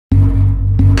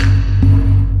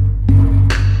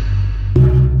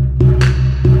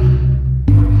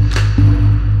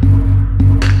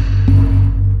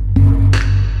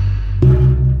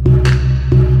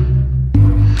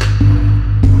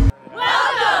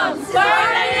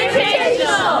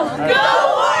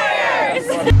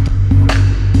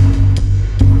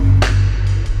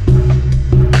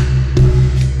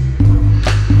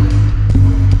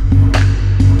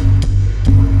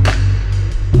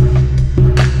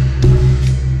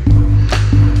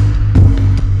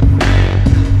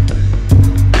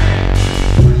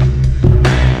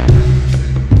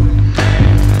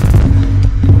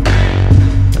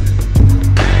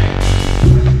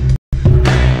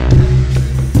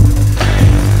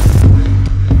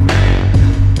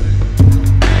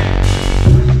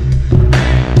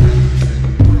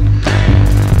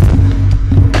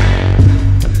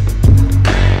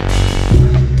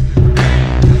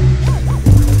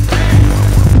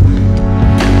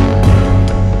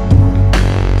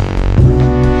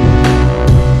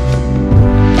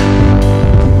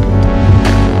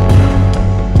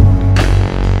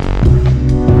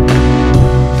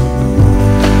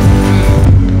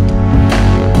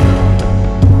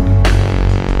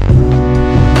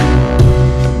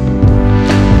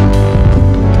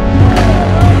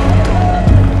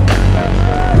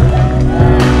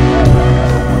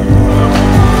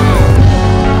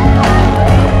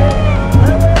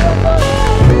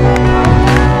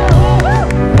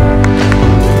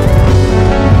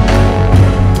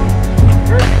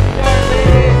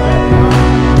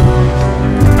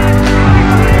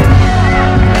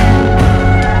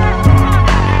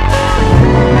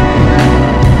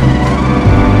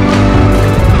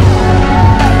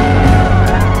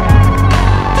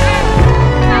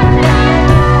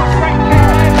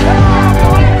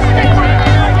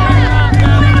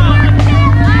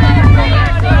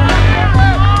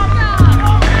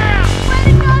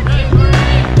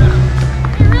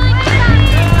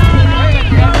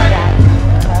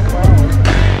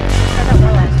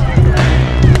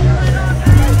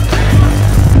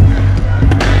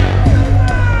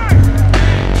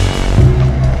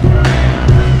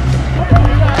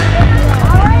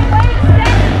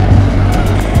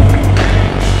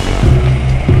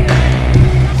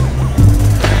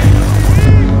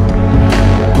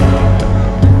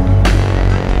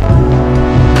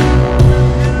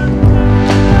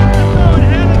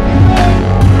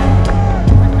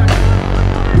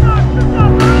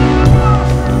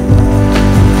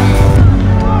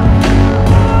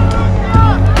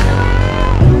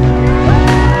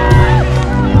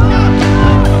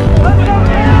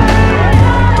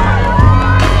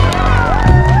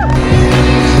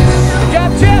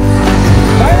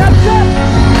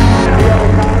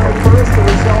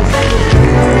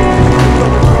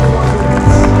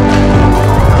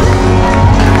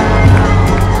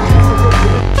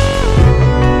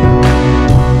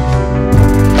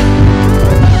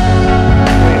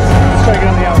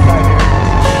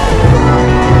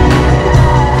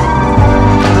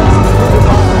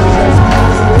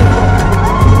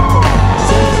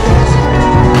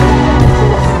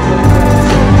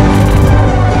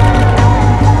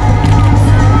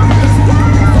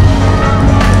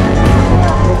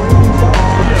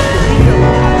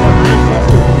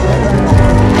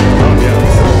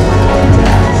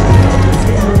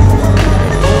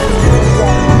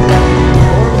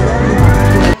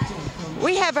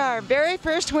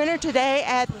today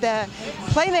at the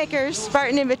Playmakers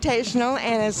Spartan Invitational,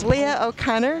 and it's Leah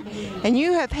O'Connor, and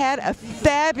you have had a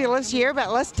fabulous year,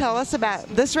 but let's tell us about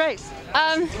this race.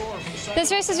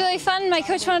 This race is really fun. My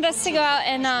coach wanted us to go out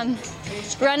and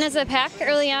run as a pack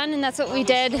early on, and that's what we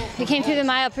did. We came through the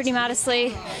mile pretty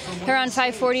modestly, around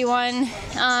 5:41,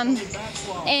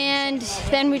 and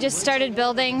then we just started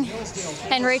building,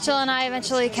 and Rachel and I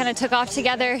eventually kind of took off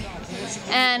together,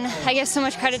 and I give so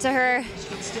much credit to her.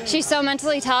 She's so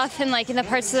mentally tough, and like in the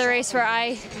parts of the race where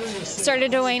I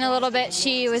started to wane a little bit,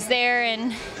 she was there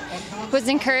and was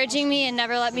encouraging me and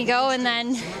never let me go. And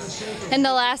then in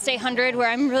the last 800, where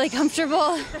I'm really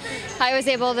comfortable, I was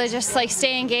able to just like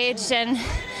stay engaged, and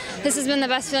this has been the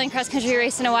best feeling cross-country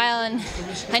race in a while, and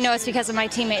I know it's because of my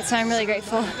teammates, so I'm really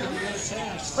grateful.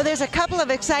 Well, there's a couple of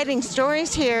exciting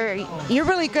stories here. You're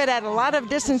really good at a lot of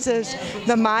distances,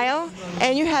 the mile,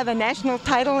 and you have a national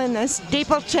title in the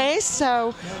steeplechase,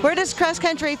 so where does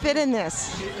cross-country fit in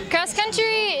this? Cross-country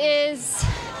is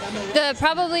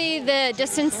probably the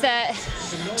distance that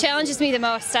challenges me the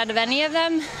most out of any of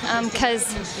them,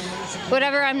 because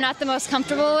whatever I'm not the most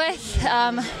comfortable with,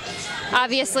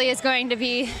 obviously is going to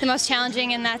be the most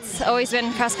challenging, and that's always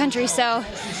been cross-country. So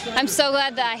I'm so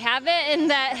glad that I have it and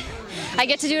that I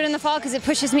get to do it in the fall, because it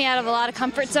pushes me out of a lot of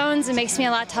comfort zones and makes me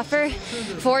a lot tougher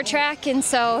for track. And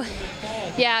so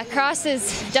yeah, cross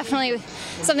is definitely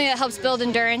something that helps build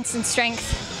endurance and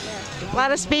strength. A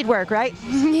lot of speed work, right?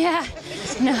 Yeah,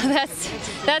 no,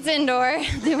 that's indoor.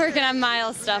 They're working on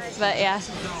mile stuff, but yeah.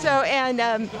 So,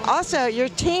 and also your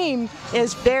team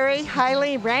is very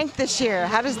highly ranked this year.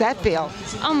 How does that feel?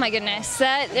 Oh my goodness,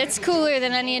 it's cooler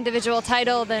than any individual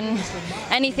title, than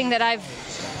anything that I've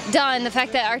done. The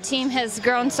fact that our team has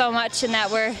grown so much and that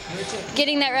we're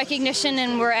getting that recognition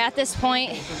and we're at this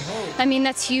point, I mean,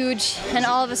 that's huge, and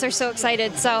all of us are so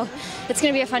excited. So it's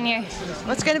going to be a fun year.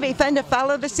 Well, it's going to be fun to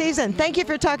follow the season. Thank you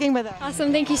for talking with us.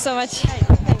 Awesome, thank you so much.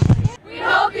 We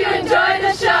hope you enjoy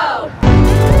the show.